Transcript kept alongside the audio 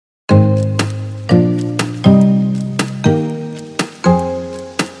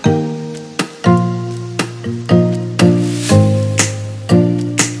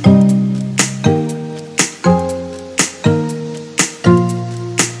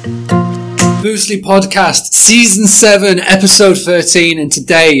Boostly Podcast, Season 7, Episode 13, and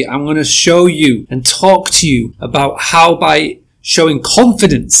today I'm going to show you and talk to you about how by showing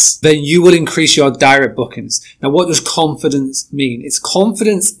confidence, then you will increase your direct bookings. Now, what does confidence mean? It's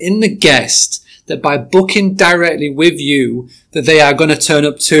confidence in the guest that by booking directly with you, that they are going to turn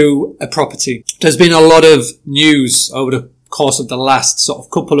up to a property. There's been a lot of news over the course of the last sort of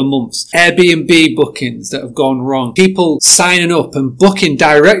couple of months. Airbnb bookings that have gone wrong. People signing up and booking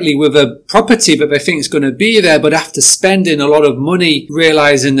directly with a property that they think is going to be there, but after spending a lot of money,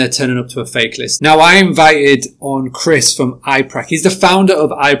 realizing they're turning up to a fake list. Now, I invited on Chris from I-Prac. He's the founder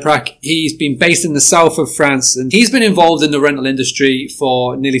of I-Prac. He's been based in the south of France, and he's been involved in the rental industry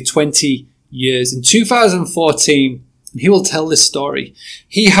for nearly 20 years. In 2014, he will tell this story.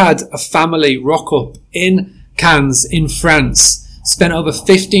 He had a family rock up in Cannes in France, spent over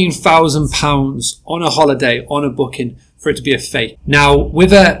 £15,000 on a holiday, on a booking for it to be a fake. Now,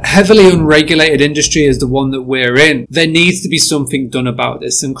 with a heavily unregulated industry as the one that we're in, there needs to be something done about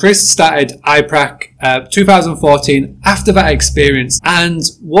this. And Chris started I-Prac 2014 after that experience. And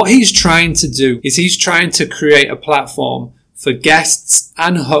what he's trying to do is he's trying to create a platform for guests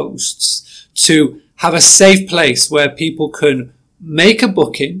and hosts to have a safe place where people can make a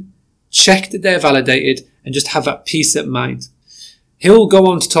booking, check that they're validated, and just have that peace of mind. He'll go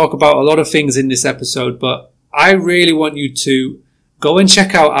on to talk about a lot of things in this episode, but I really want you to go and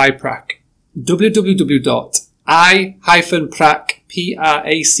check out I-Prac,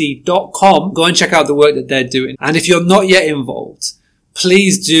 www.i-prac.com. Go and check out the work that they're doing. And if you're not yet involved,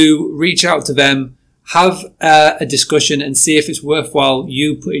 please do reach out to them, have a discussion and see if it's worthwhile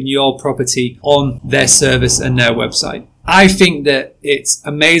you putting your property on their service and their website. I think that it's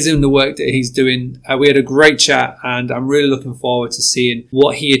amazing the work that he's doing. We had a great chat and I'm really looking forward to seeing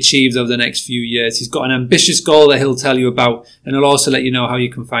what he achieves over the next few years. He's got an ambitious goal that he'll tell you about, and he'll also let you know how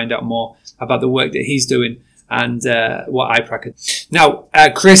you can find out more about the work that he's doing and what I-Prac is. Now,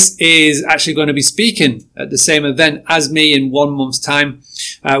 Chris is actually going to be speaking at the same event as me in 1 month's time.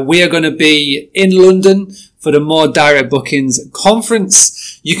 We are going to be in London for the More Direct Bookings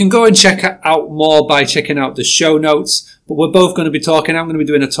conference. You can go and check out more by checking out the show notes. But we're both going to be talking. I'm going to be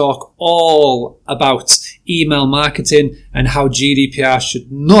doing a talk all about email marketing and how GDPR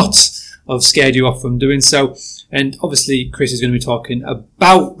should not have scared you off from doing so. And obviously, Chris is going to be talking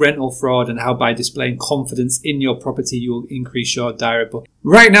about rental fraud and how by displaying confidence in your property, you will increase your direct booking.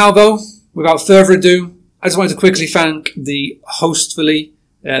 Right now, though, without further ado, I just wanted to quickly thank the Hostfully.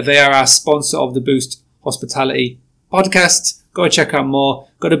 They are our sponsor of the Boost Hospitality podcast. Go and check out more.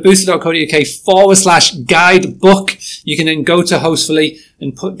 Go to boostly.co.uk/guidebook. You can then go to Hostfully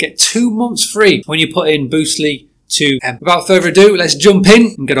and get 2 months free when you put in Boostly 2M. Without further ado, let's jump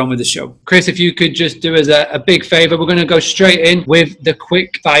in and get on with the show. Chris, if you could just do us a big favor, we're going to go straight in with the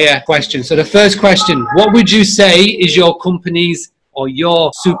quick fire question. So the first question, what would you say is your company's or your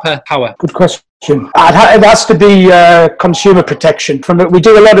superpower? Good question. It has to be consumer protection. We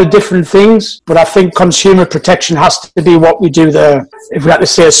do a lot of different things, but I think consumer protection has to be what we do there. If we had to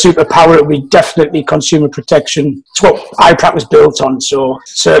say a superpower, it would be definitely consumer protection. It's what I-Prac was built on, so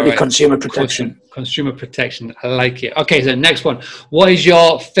certainly consumer protection. Consumer protection, I like it. Okay, so next one. What is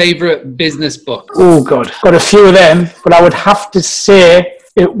your favorite business book? Oh, God. Got a few of them, but I would have to say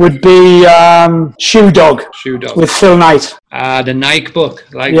it would be Shoe Dog with Phil Knight. The Nike book.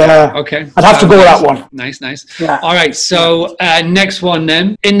 Yeah. Okay. I'd have to go with that one. Nice. Yeah. All right. So next one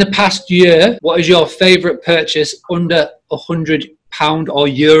then. In the past year, what is your favorite purchase under £100 or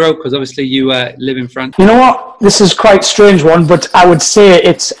euro? Because obviously you live in France. You know what? This is quite a strange one, but I would say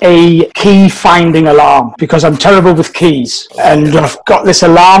it's a key finding alarm because I'm terrible with keys. And I've got this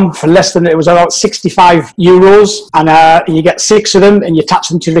alarm for less than, it was about €65. And you get 6 of them and you attach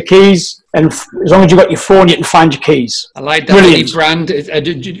them to the keys. And as long as you've got your phone, you can find your keys. I like that. Any brand,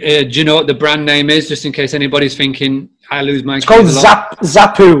 do you know what the brand name is? Just in case anybody's thinking, I lose my keys. It's called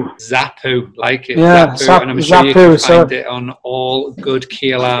Zappu. Zappu, like it. Yeah, Zappu. And I'm sure you can find it on all good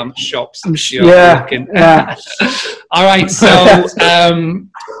key alarm shops. I'm sure. Yeah. All right, so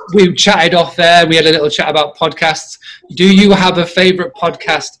we chatted off there. We had a little chat about podcasts. Do you have a favourite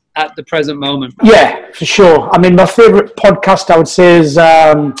podcast at the present moment? Yeah, for sure. I mean, my favourite podcast, I would say, is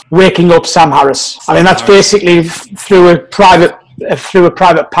Waking Up Sam Harris. I mean, that's basically through a private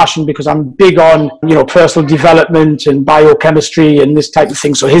passion because I'm big on, personal development and biochemistry and this type of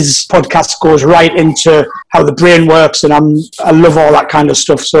thing. So his podcast goes right into how the brain works, and I love all that kind of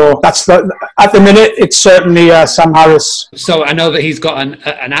stuff. So at the minute, it's certainly Sam Harris. So I know that he's got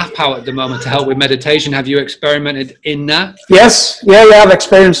an app out at the moment to help with meditation. Have you experimented in that? Yes, yeah, I've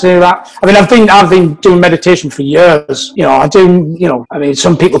experienced that. I mean, I've been doing meditation for years. I mean,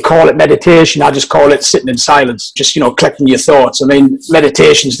 some people call it meditation. I just call it sitting in silence, just, collecting your thoughts. I mean,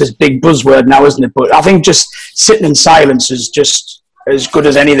 meditation is this big buzzword now, isn't it? But I think just sitting in silence is just as good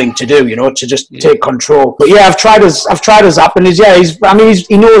as anything to do, to just take control. But yeah, I've tried his app, and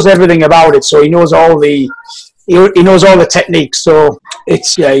he knows everything about it, so he knows all the techniques. So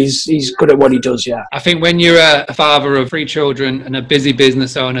he's good at what he does. Yeah, I think when you're a father of 3 children and a busy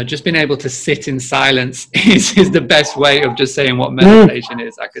business owner, just being able to sit in silence is the best way of just saying what meditation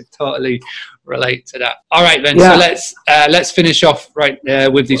is. I could totally relate to that. All right then, so let's finish off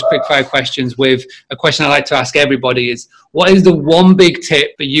with these quick fire questions with a question I like to ask everybody is, what is the one big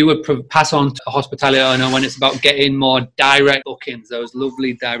tip that you would pass on to a hospitality owner when it's about getting more direct bookings, those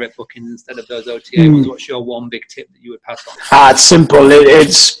lovely direct bookings instead of those OTA ones? What's your one big tip that you would pass on? It's simple.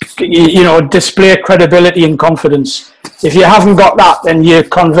 It's display credibility and confidence. If you haven't got that, then your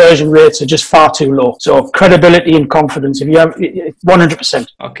conversion rates are just far too low. So credibility and confidence. If you have 100%.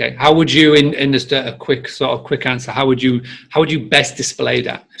 Okay. How would you, in just a quick answer, how would you best display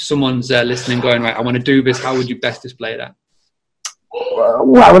that? If someone's listening, going, right, I want to do this. How would you best display that?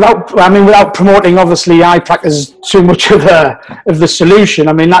 Well, without promoting, obviously, I-Prac is too much of the solution.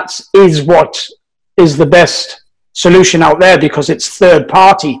 I mean, that is what is the best solution out there, because it's third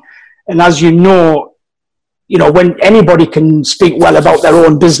party. And as you know, when anybody can speak well about their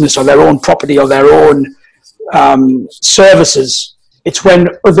own business or their own property or their own services, it's when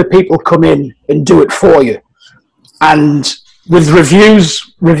other people come in and do it for you. And with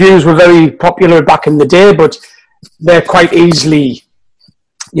reviews were very popular back in the day, but they're quite easily,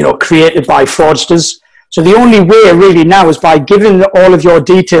 created by fraudsters. So the only way really now is by giving all of your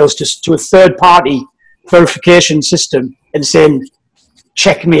details to a third-party verification system and saying,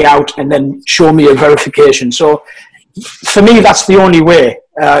 check me out, and then show me a verification. So for me, that's the only way,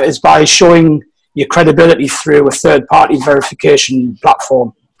 is by showing your credibility through a third-party verification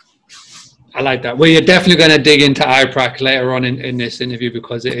platform. I like that. Well, you're definitely going to dig into I-Prac later on in this interview,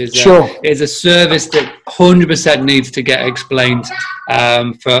 because it is a service that 100% needs to get explained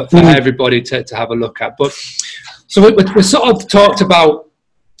for everybody to have a look at. But so we sort of talked about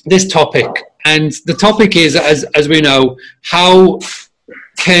this topic, and the topic is, as we know, how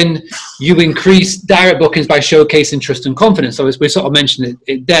can you increase direct bookings by showcasing trust and confidence? So as we sort of mentioned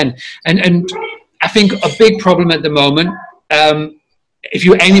it then, and I think a big problem at the moment, if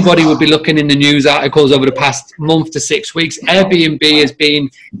anybody would be looking in the news articles over the past month to 6 weeks, Airbnb has been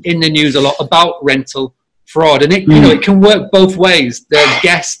in the news a lot about rental fraud, and it can work both ways, the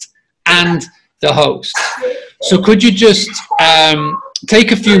guest and the host. So could you just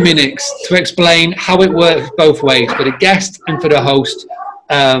take a few minutes to explain how it works both ways, for the guest and for the host,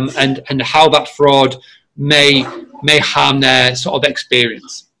 and how that fraud may harm their sort of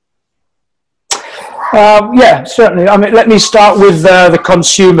experience? Yeah, certainly. I mean, let me start with the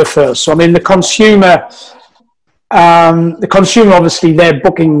consumer first. So, I mean, the consumer obviously, they're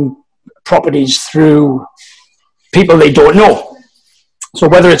booking properties through people they don't know. So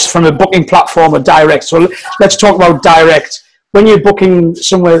whether it's from a booking platform or direct. So let's talk about direct. When you're booking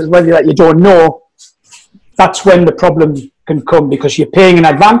somewhere whether that you don't know, that's when the problem can come, because you're paying in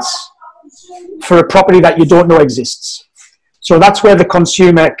advance for a property that you don't know exists. So that's where the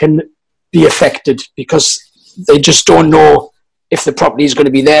consumer can be affected, because they just don't know if the property is going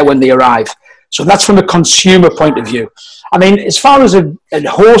to be there when they arrive. So that's from a consumer point of view. I mean, as far as a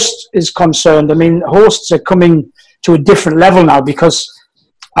host is concerned, I mean, hosts are coming to a different level now, because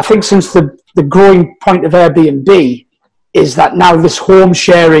I think since the growing point of Airbnb is that now this home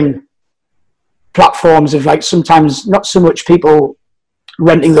sharing platforms of, like, sometimes not so much people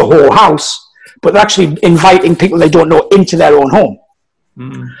renting the whole house, but they're actually inviting people they don't know into their own home.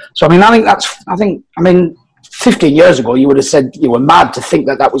 So, I mean, 15 years ago, you would have said you were mad to think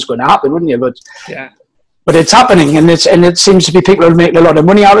that was going to happen, wouldn't you? But it's happening, and it seems to be people are making a lot of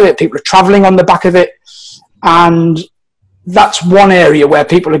money out of it. People are traveling on the back of it, and that's one area where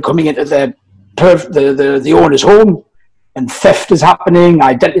people are coming into the owner's home, and theft is happening,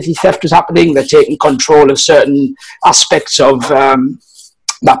 identity theft is happening. They're taking control of certain aspects of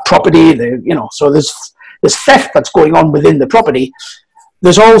that property. So there's theft that's going on within the property.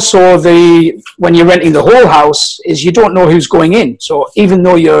 There's also when you're renting the whole house, is you don't know who's going in. So even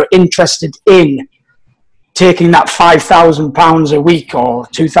though you're interested in taking that £5,000 a week or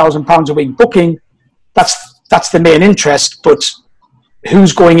 £2,000 a week booking, that's the main interest, but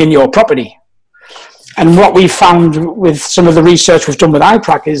who's going in your property? And what we found with some of the research we've done with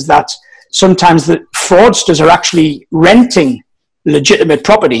I-Prac is that sometimes the fraudsters are actually renting legitimate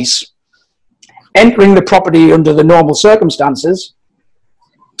properties, entering the property under the normal circumstances,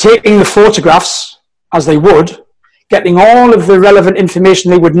 taking the photographs as they would, getting all of the relevant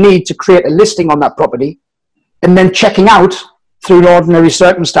information they would need to create a listing on that property, and then checking out through ordinary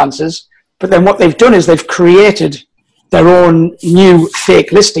circumstances. But then what they've done is they've created their own new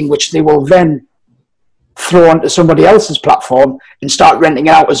fake listing, which they will then throw onto somebody else's platform and start renting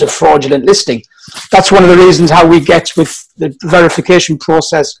it out as a fraudulent listing. That's one of the reasons how we get with the verification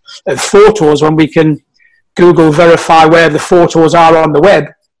process of photos. When we can Google verify where the photos are on the web,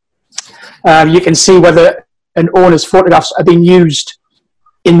 you can see whether an owner's photographs are being used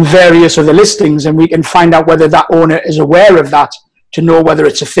in various other listings, and we can find out whether that owner is aware of that to know whether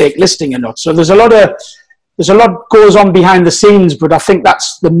it's a fake listing or not. So there's a lot goes on behind the scenes, but I think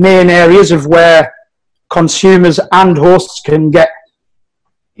that's the main areas of where consumers and hosts can get,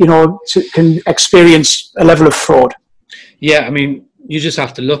 can experience a level of fraud. Yeah, I mean, you just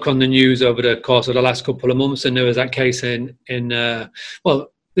have to look on the news over the course of the last couple of months, and there was that case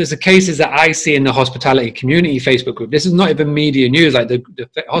there's the cases that I see in the hospitality community Facebook group. This is not even media news, like the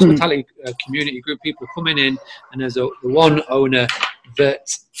hospitality community group, people coming in, and there's the one owner that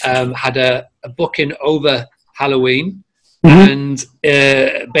had a booking over Halloween. And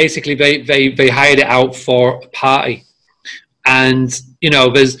basically they hired it out for a party, and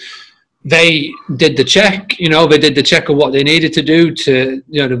they did the check, they did the check of what they needed to do to,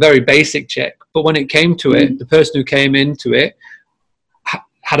 the very basic check. But when it came to it, the person who came into it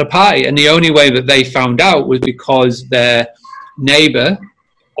had a party, and the only way that they found out was because their neighbor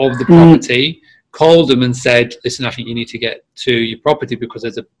of the property called them and said, listen, I think you need to get to your property because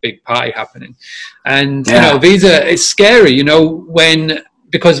there's a big party happening. And, it's scary,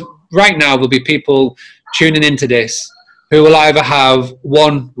 because right now there'll be people tuning into this who will either have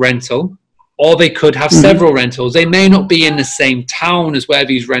one rental, or they could have several rentals. They may not be in the same town as where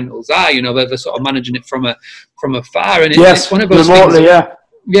these rentals are, they're sort of managing it from afar. And it's one of those remotely, things.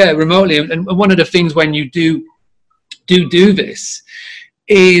 Yeah, remotely. And one of the things when you do this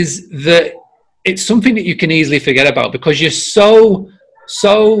is that it's something that you can easily forget about, because you're so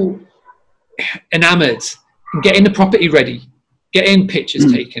enamored in getting the property ready, getting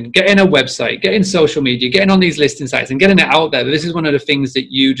pictures taken, getting a website, getting social media, getting on these listing sites and getting it out there. But this is one of the things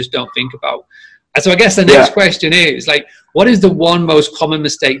that you just don't think about. And so I guess the next question is, what is the one most common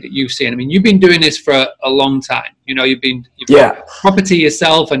mistake that you've seen? I mean, you've been doing this for a long time. You've got property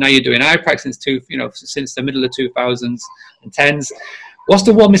yourself, and now you're doing I-Prac since the middle of 2010s. What's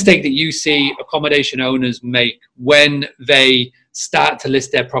the one mistake that you see accommodation owners make when they start to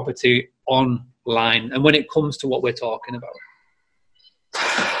list their property online, and when it comes to what we're talking about?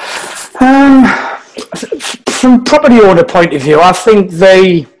 From property owner point of view, I think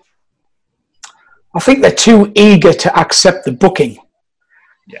they're too eager to accept the booking,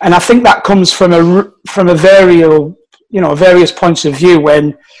 and I think that comes from various points of view.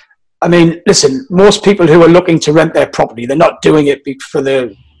 When listen, most people who are looking to rent their property, they're not doing it because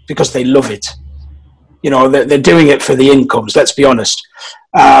they love it. They're doing it for the incomes, let's be honest.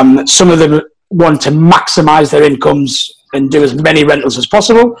 Some of them want to maximize their incomes and do as many rentals as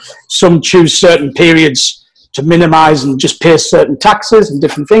possible. Some choose certain periods to minimize and just pay certain taxes and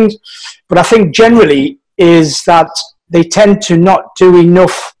different things. But I think generally is that they tend to not do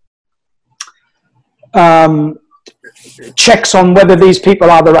enough checks on whether these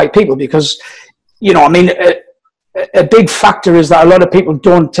people are the right people, because a big factor is that a lot of people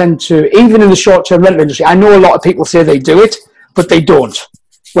don't tend to, even in the short-term rental industry, I know a lot of people say they do it, but they don't.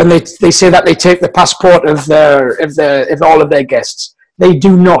 When they say that they take the passport of all of their guests, they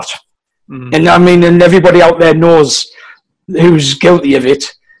do not. And and everybody out there knows who's guilty of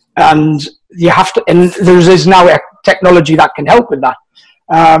it, and you have to, and there is now a technology that can help with that.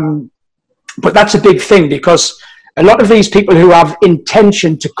 But that's a big thing, because a lot of these people who have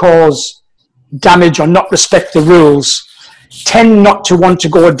intention to cause damage or not respect the rules tend not to want to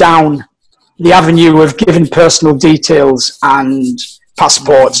go down the avenue of giving personal details and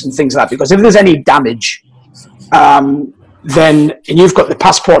passports and things like that, because if there's any damage, then, and you've got the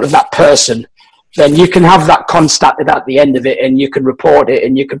passport of that person, then you can have that contacted at the end of it, and you can report it,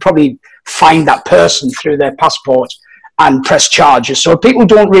 and you can probably find that person through their passport and press charges. So people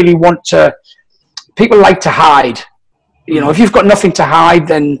don't really want to, people like to hide. If you've got nothing to hide,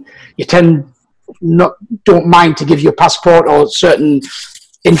 then you don't mind to give your passport or certain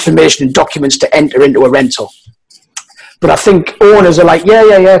information and documents to enter into a rental. But I think owners are like,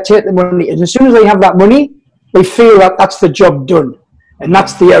 yeah, take the money. And as soon as they have that money, they feel that that's the job done. And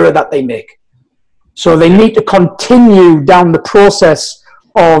that's the error that they make. So they need to continue down the process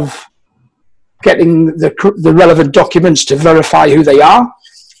of getting the relevant documents to verify who they are.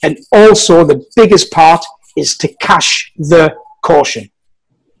 And also the biggest part is to cash the caution.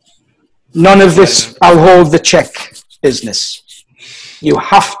 None of this, I'll hold the check business. You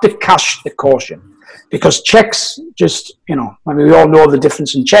have to cash the caution, because checks just, I mean, we all know the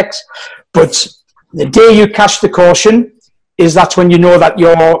difference in checks, but the day you cash the caution that's when you know that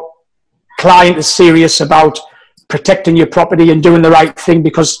your client is serious about protecting your property and doing the right thing,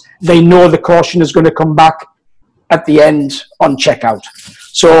 because they know the caution is going to come back at the end on checkout.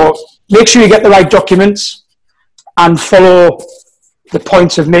 So make sure you get the right documents and follow the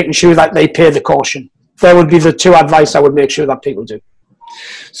points of making sure that they pay the caution. There would be the two advice I would make sure that people do.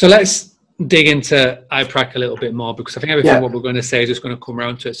 So let's dig into I-Prac a little bit more, because I think everything what we're going to say is just going to come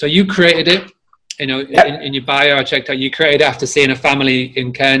around to it. So you created it, in your bio, I checked out, you created it after seeing a family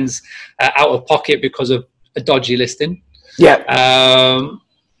in Cairns out of pocket because of a dodgy listing. Yeah.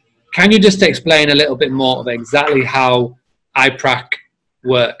 Can you just explain a little bit more of exactly how I-Prac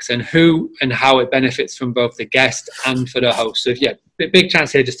works and who and how it benefits from both the guest and for the host? So big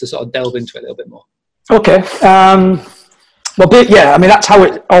chance here just to sort of delve into it a little bit more. Okay. I mean, that's how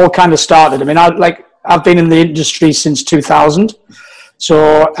it all kind of started. I mean, I've been in the industry since 2000.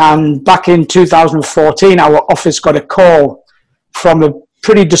 So, and back in 2014, our office got a call from a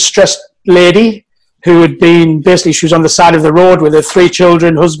pretty distressed lady who had been, basically, she was on the side of the road with her 3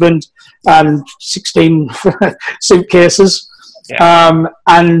 children, husband, and 16 suitcases. Yeah.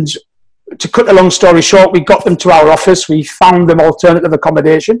 And to cut a long story short, we got them to our office. We found them alternative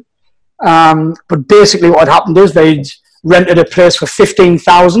accommodation. But basically what had happened is they'd rented a place for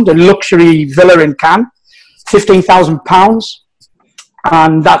 $15,000, a luxury villa in Cannes, £15,000.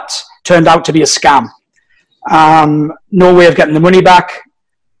 And that turned out to be a scam. No way of getting the money back,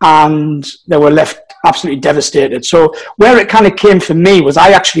 and they were left absolutely devastated. So where it kind of came for me was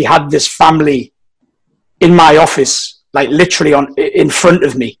I actually had this family in my office, like literally in front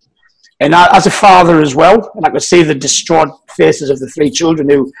of me. And as a father as well, and I could see the distraught faces of the 3 children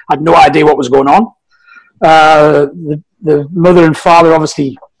who had no idea what was going on. The mother and father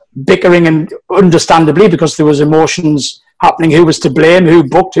obviously bickering, and understandably, because there was emotions happening, who was to blame, who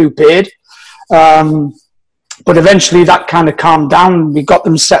booked, who paid. But eventually that kind of calmed down. We got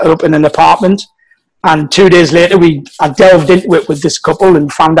them set up in an apartment, and 2 days later I delved into it with this couple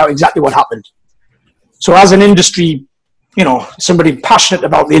and found out exactly what happened. So as an industry, somebody passionate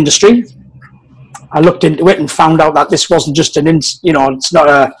about the industry, I looked into it and found out that this wasn't just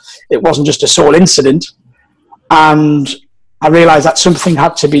it wasn't just a sole incident. And I realized that something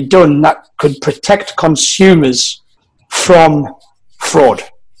had to be done that could protect consumers from fraud.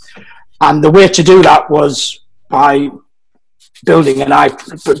 And the way to do that was by building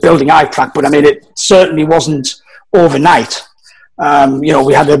I-Prac, but I mean, it certainly wasn't overnight.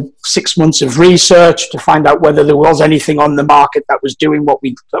 We had 6 months of research to find out whether there was anything on the market that was doing what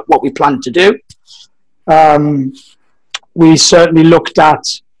we planned to do. We certainly looked at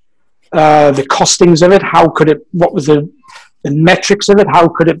the costings of it. What was the metrics of it? How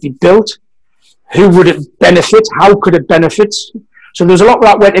could it be built? Who would it benefit? How could it benefit? So there's a lot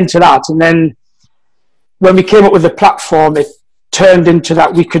that went into that. And then when we came up with the platform, it turned into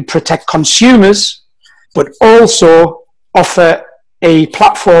that we could protect consumers, but also offer a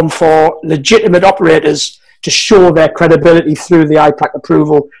platform for legitimate operators to show their credibility through the I-Prac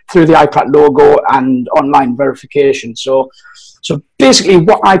approval, through the I-Prac logo and online verification. So basically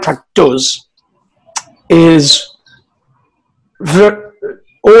what I-Prac does is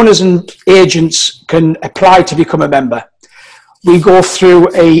owners and agents can apply to become a member. We go through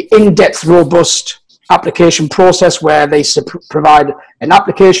a in-depth, robust application process where they provide an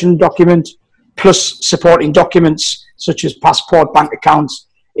application document plus supporting documents such as passport, bank accounts,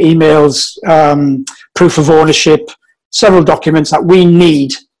 emails, proof of ownership, several documents that we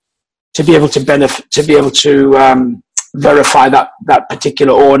need to be able to verify that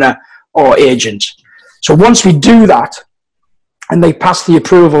particular owner or agent. So once we do that and they pass the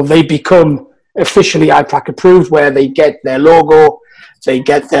approval, they become officially I-Prac approved, where they get their logo, they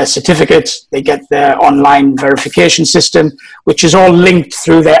get their certificates, they get their online verification system, which is all linked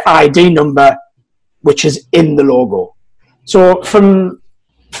through their ID number, which is in the logo. So from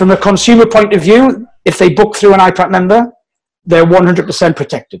a consumer point of view, if they book through an I-Prac member, they're 100%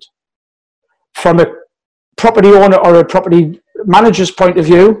 protected. From a property owner or a property manager's point of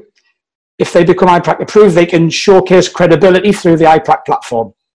view, if they become I-Prac approved, they can showcase credibility through the I-Prac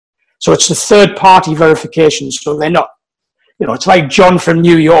platform. So it's the third-party verification. So they're not, it's like John from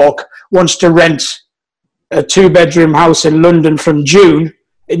New York wants to rent a 2-bedroom house in London from June.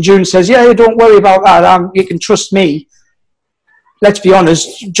 And June says, yeah, don't worry about that. You can trust me. Let's be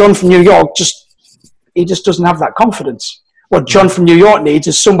honest, John from New York, he just doesn't have that confidence. What John from New York needs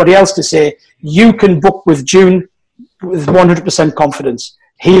is somebody else to say, you can book with June with 100% confidence.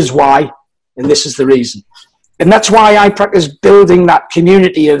 Here's why, and this is the reason. And that's why I-Prac is building that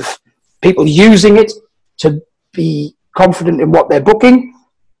community of people using it to be confident in what they're booking,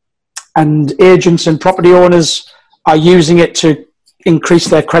 and agents and property owners are using it to increase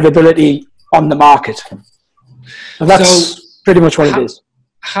their credibility on the market. And that's pretty much what it is.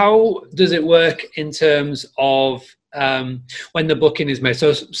 How does it work in terms of when the booking is made?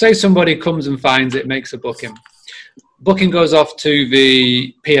 So say somebody comes and finds it, makes a booking. Booking goes off to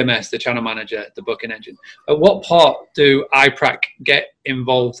the PMS, the channel manager, the booking engine. At what part do I-Prac get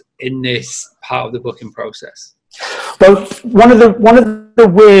involved in this part of the booking process? Well, one of the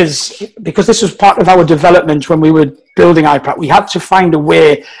ways, because this was part of our development when we were building I-Prac, we had to find a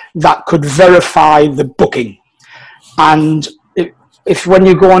way that could verify the booking. And if when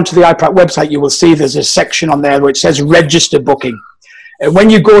you go onto the I-Prac website, you will see there's a section on there which says register booking. And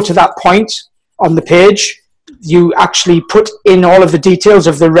when you go to that point on the page, you actually put in all of the details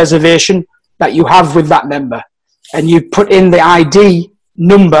of the reservation that you have with that member. And you put in the ID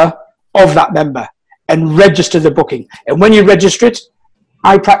number of that member and register the booking. And when you register it,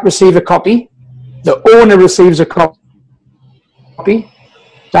 I-Prac receive a copy, the owner receives a copy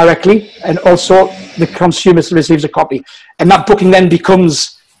directly, and also the consumer receives a copy. And that booking then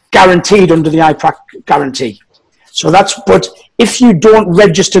becomes guaranteed under the I-Prac guarantee. So but if you don't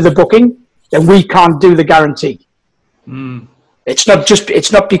register the booking, then we can't do the guarantee. It's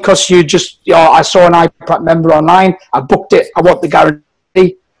not because I saw an I-Prac member online, I booked it, I want the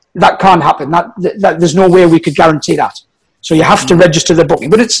guarantee. That can't happen. There's no way we could guarantee that. So you have to register the booking.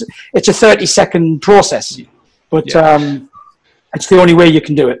 But it's a 30-second process. But it's the only way you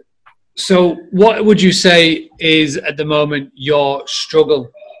can do it. So what would you say is, at the moment, your struggle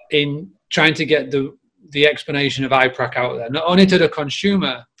in trying to get the explanation of I-Prac out there, not only to the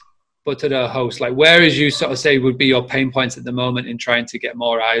consumer, but to the host? Like, where is you sort of say would be your pain points at the moment in trying to get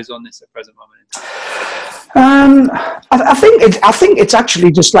more eyes on this at the present moment in time? I think it's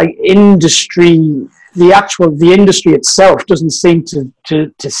actually just like industry. The industry itself doesn't seem to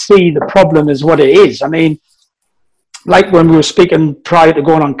see the problem as what it is. I mean, like when we were speaking prior to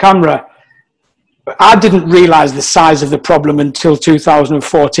going on camera, I didn't realize the size of the problem until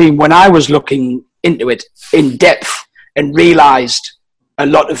 2014 when I was looking into it in depth and realized a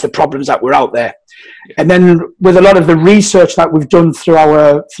lot of the problems that were out there. And then with a lot of the research that we've done through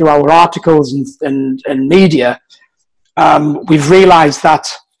our articles and media, we've realized that,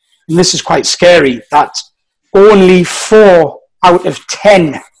 and this is quite scary, that only 4 out of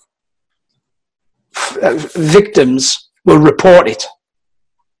 10 victims will report it.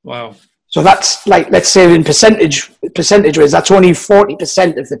 Wow. So that's like, let's say in percentage ways, that's only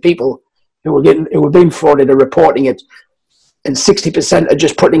 40% of the people who were being frauded are reporting it, and 60% are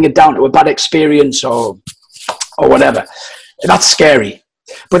just putting it down to a bad experience or whatever. And that's scary.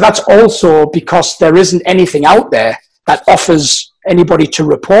 But that's also because there isn't anything out there that offers anybody to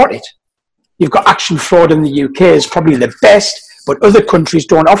report it. You've got Action Fraud in the UK is probably the best, but other countries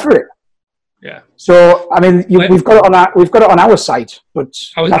don't offer it. Yeah. So I mean, we've got it on our site. But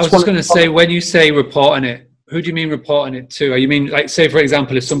I was just going to say, when you say reporting it, who do you mean reporting it to? You mean, like, say for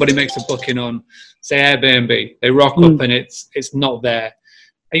example, if somebody makes a booking on, say, Airbnb, they rock up and it's not there.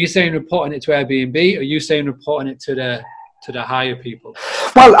 Are you saying reporting it to Airbnb? Or are you saying reporting it to the higher people?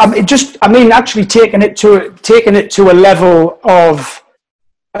 Well, actually taking it to a level of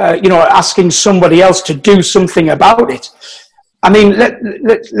asking somebody else to do something about it. I mean,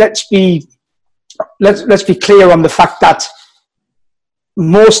 let's be clear on the fact that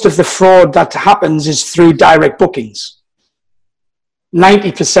most of the fraud that happens is through direct bookings.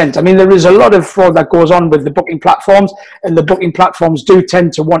 90%. I mean, there is a lot of fraud that goes on with the booking platforms, and the booking platforms do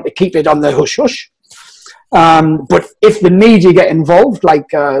tend to want to keep it on the hush-hush. But if the media get involved, like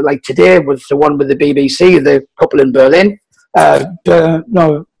today with the one with the BBC, the couple in Berlin,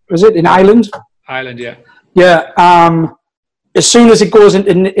 was it in Ireland? Ireland, yeah. Yeah. As soon as it goes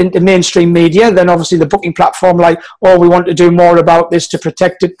into mainstream media, then obviously the booking platform, we want to do more about this to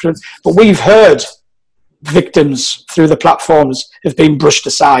protect it. But we've heard victims through the platforms have been brushed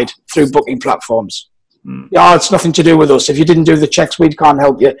aside through booking platforms. Yeah, it's nothing to do with us. If you didn't do the checks, we can't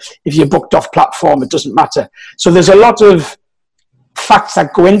help you. If you're booked off platform, it doesn't matter. So there's a lot of facts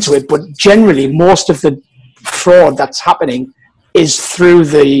that go into it, but generally most of the fraud that's happening is through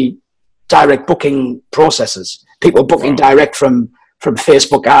the direct booking processes. People booking direct from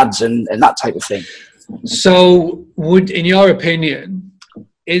Facebook ads and that type of thing. So in your opinion,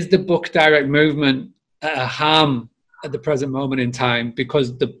 is the book direct movement a harm at the present moment in time,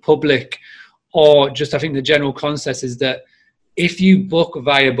 because the public, or just I think the general consensus is that if you book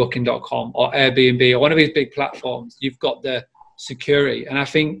via booking.com or Airbnb or one of these big platforms, you've got the security. And I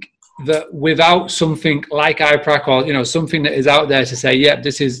think that without something like I-Prac, or something that is out there to say, yeah,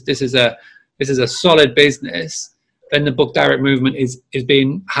 this is a solid business, then the book direct movement is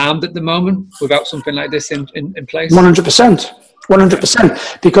being harmed at the moment without something like this in place.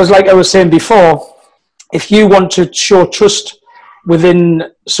 100%. Because like I was saying before, if you want to show trust within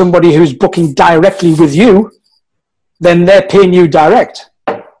somebody who's booking directly with you, then they're paying you direct.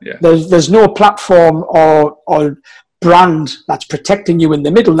 Yeah. There's no platform or brand that's protecting you in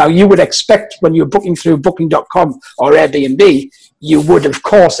the middle. Now, you would expect when you're booking through booking.com or Airbnb, you would, of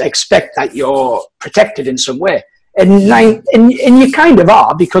course, expect that you're protected in some way. And you kind of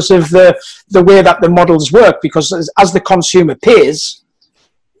are, because of the way that the models work, because as the consumer pays,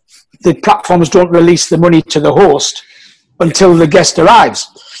 the platforms don't release the money to the host until the guest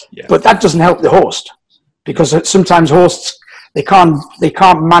arrives. Yeah. But that doesn't help the host, because sometimes hosts, they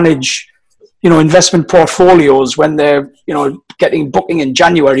can't manage, investment portfolios when they're, getting booking in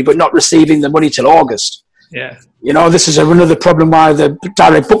January but not receiving the money till August. Yeah. This is another problem why the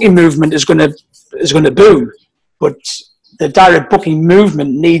direct booking movement is going to boom. But the direct booking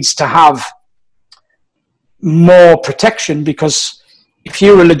movement needs to have more protection, because if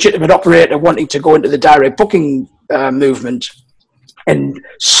you're a legitimate operator wanting to go into the direct booking movement and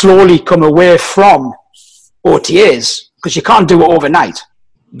slowly come away from OTAs, because you can't do it overnight,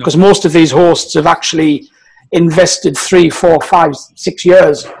 because most of these hosts have actually invested 3, 4, 5, 6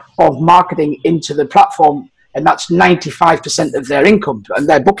 years of marketing into the platform, and that's 95% of their income and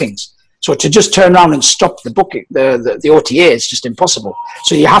their bookings. So to just turn around and stop the booking, the OTA, is just impossible.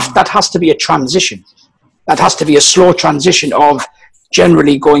 So that has to be a transition. That has to be a slow transition of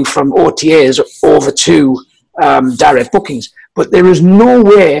generally going from OTAs over to direct bookings. But there is no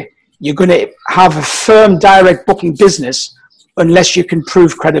way you're going to have a firm direct booking business unless you can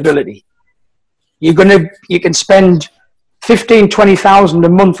prove credibility. You can spend 15, 20,000 a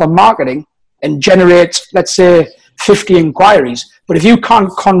month on marketing and generate, let's say, 50 inquiries. But if you can't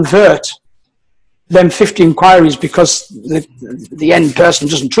convert them 50 inquiries because the end person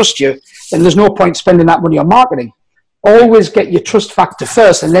doesn't trust you, then there's no point spending that money on marketing. Always get your trust factor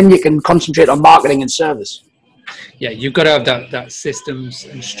first, and then you can concentrate on marketing and service. Yeah, you've got to have that systems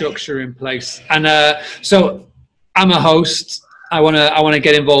and structure in place. And so I'm a host. I want to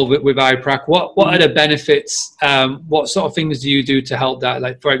get involved with I-Prac. What are the benefits? What sort of things do you do to help that?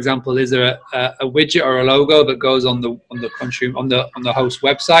 Like, for example, is there a widget or a logo that goes on the host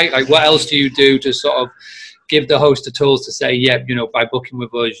website? Like, what else do you do to sort of give the host the tools to say, yeah, by booking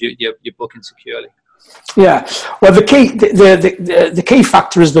with us, you're booking securely? Yeah, well, the key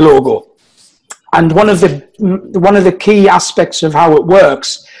factor is the logo, and one of the key aspects of how it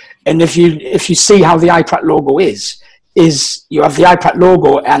works. And if you see how the I-Prac logo is you have the I-Prac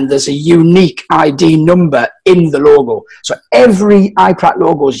logo, and there's a unique ID number in the logo. So every I-Prac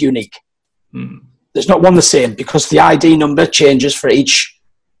logo is unique. There's not one the same, because the ID number changes for each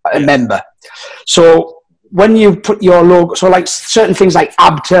member. So when you put your logo, so like certain things like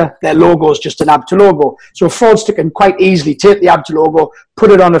ABTA, their logo is just an ABTA logo. So a fraudster can quite easily take the ABTA logo,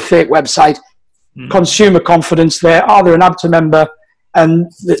 put it on a fake website, consumer confidence there, they're an ABTA member, and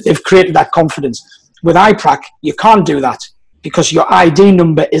they've created that confidence. With I-Prac, you can't do that, because your ID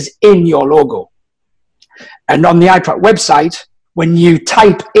number is in your logo. And on the I-Prac website, when you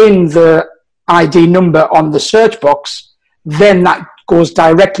type in the ID number on the search box, then that goes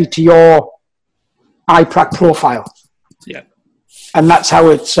directly to your I-Prac profile. Yeah. And that's how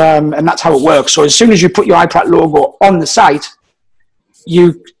it works. So as soon as you put your I-Prac logo on the site,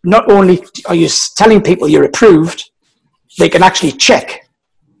 you not only are you telling people you're approved, they can actually check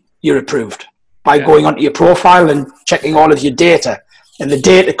you're approved by going onto your profile and checking all of your data. And the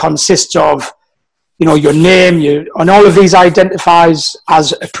data consists of, your name, and all of these identifies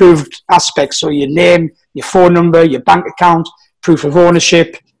as approved aspects. So your name, your phone number, your bank account, proof of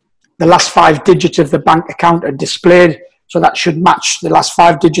ownership, the last 5 digits of the bank account are displayed. So that should match the last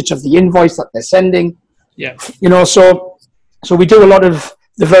 5 digits of the invoice that they're sending. Yeah. So we do a lot of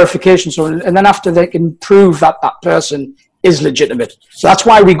the verification. So, and then after they can prove that person is legitimate. So that's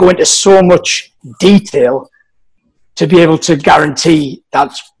why we go into so much detail, to be able to guarantee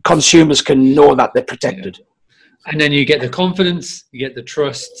that consumers can know that they're protected. Yeah. And then you get the confidence, you get the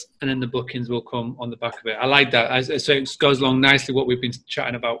trust, and then the bookings will come on the back of it. I like that. So it goes along nicely what we've been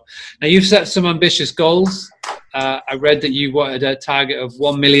chatting about. Now, you've set some ambitious goals. I read that you wanted a target of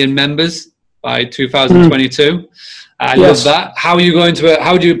 1 million members by 2022. I love that. How are you going to?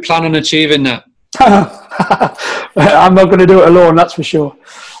 How do you plan on achieving that? I'm not going to do it alone, that's for sure.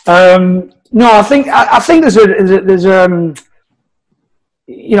 No, I think there's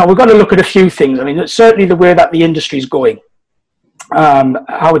we've got to look at a few things. I mean, certainly the way that the industry is going,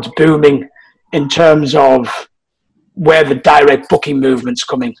 how it's booming in terms of where the direct booking movement's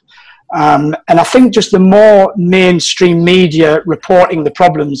coming. And I think just the more mainstream media reporting the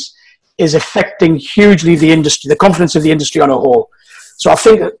problems is affecting hugely the industry, the confidence of the industry on a whole. So I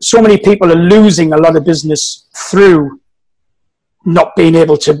think so many people are losing a lot of business through not being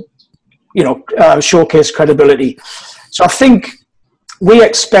able to, showcase credibility. So I think we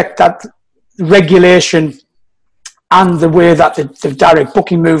expect that regulation and the way that the direct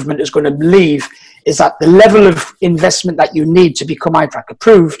booking movement is going to leave is that the level of investment that you need to become I-Prac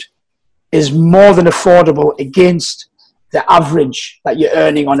approved is more than affordable against the average that you're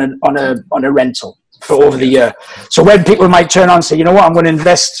earning on a rental for over the year. So when people might turn on and say, you know what, I'm going to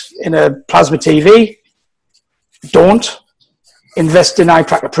invest in a plasma TV, don't invest in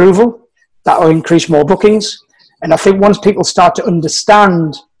I-Prac approval. That will increase more bookings. And I think once people start to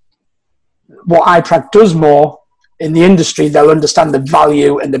understand what I-Prac does more in the industry, they'll understand the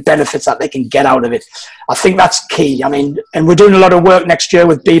value and the benefits that they can get out of it. I think that's key. I mean, and we're doing a lot of work next year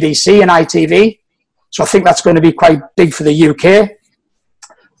with BBC and ITV. So I think that's going to be quite big for the UK.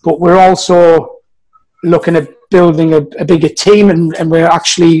 But we're also looking at building a bigger team, and we're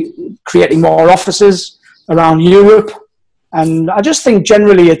actually creating more offices around Europe. And I just think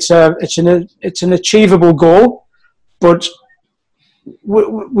generally it's an achievable goal, but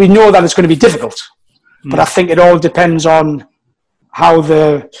we know that it's going to be difficult. But I think it all depends on how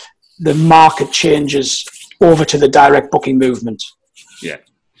the market changes over to the direct booking movement. Yeah,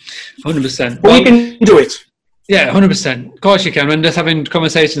 100%. Well, you can do it. Yeah, 100%. Of course you can. And just having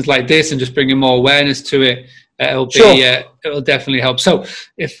conversations like this and just bringing more awareness to it, it'll definitely help. So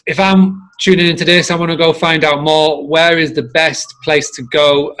if I'm tuning into this, I want to go find out more. Where is the best place to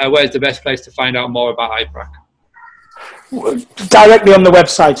go? Where's the best place to find out more about I-Prac? Directly on the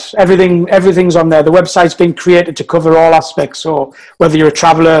website. Everything's on there. The website's been created to cover all aspects. So whether you're a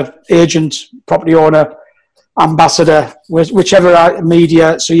traveller, agent, property owner, ambassador, whichever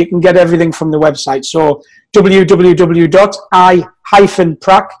media, so you can get everything from the website. So www.i-prac.com.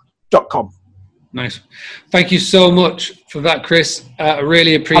 Nice. Thank you so much for that, Chris. I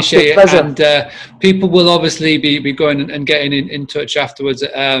really appreciate it. And people will obviously be going and getting in touch afterwards.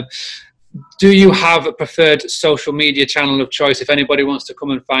 Do you have a preferred social media channel of choice if anybody wants to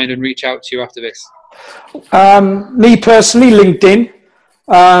come and find and reach out to you after this? Me personally, LinkedIn.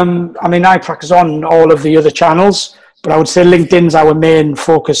 I mean, I-Prac is on all of the other channels, but I would say LinkedIn's our main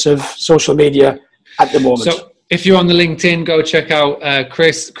focus of social media at the moment. So if you're on the LinkedIn, go check out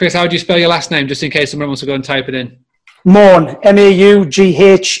Chris. Chris, how do you spell your last name, just in case someone wants to go and type it in? Maughan,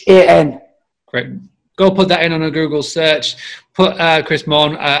 Maughan. Great. Go put that in on a Google search. Put Chris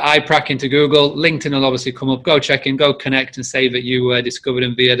Maughan, I-Prac into Google. LinkedIn will obviously come up. Go check in, go connect and say that you discovered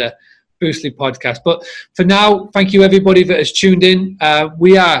him via the Boostly podcast. But for now, thank you everybody that has tuned in.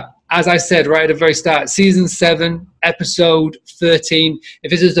 We are, as I said right at the very start, season 7, episode 13.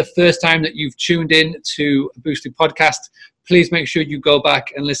 If this is the first time that you've tuned in to a Boostly podcast, please make sure you go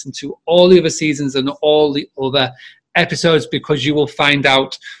back and listen to all the other seasons and all the other episodes, because you will find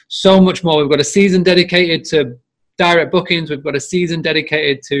out so much more. We've got a season dedicated to direct bookings. We've got a season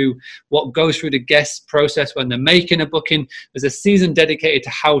dedicated to what goes through the guest process when they're making a booking. There's a season dedicated to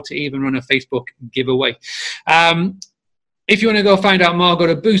how to even run a Facebook giveaway. If you want to go find out more, go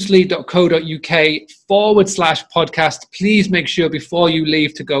to boostly.co.uk/podcast. Please make sure before you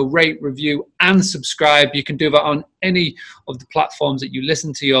leave to go rate, review, and subscribe. You can do that on any of the platforms that you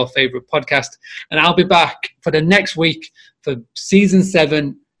listen to your favorite podcast. And I'll be back for the next week for season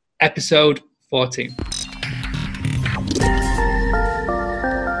 7, episode 14.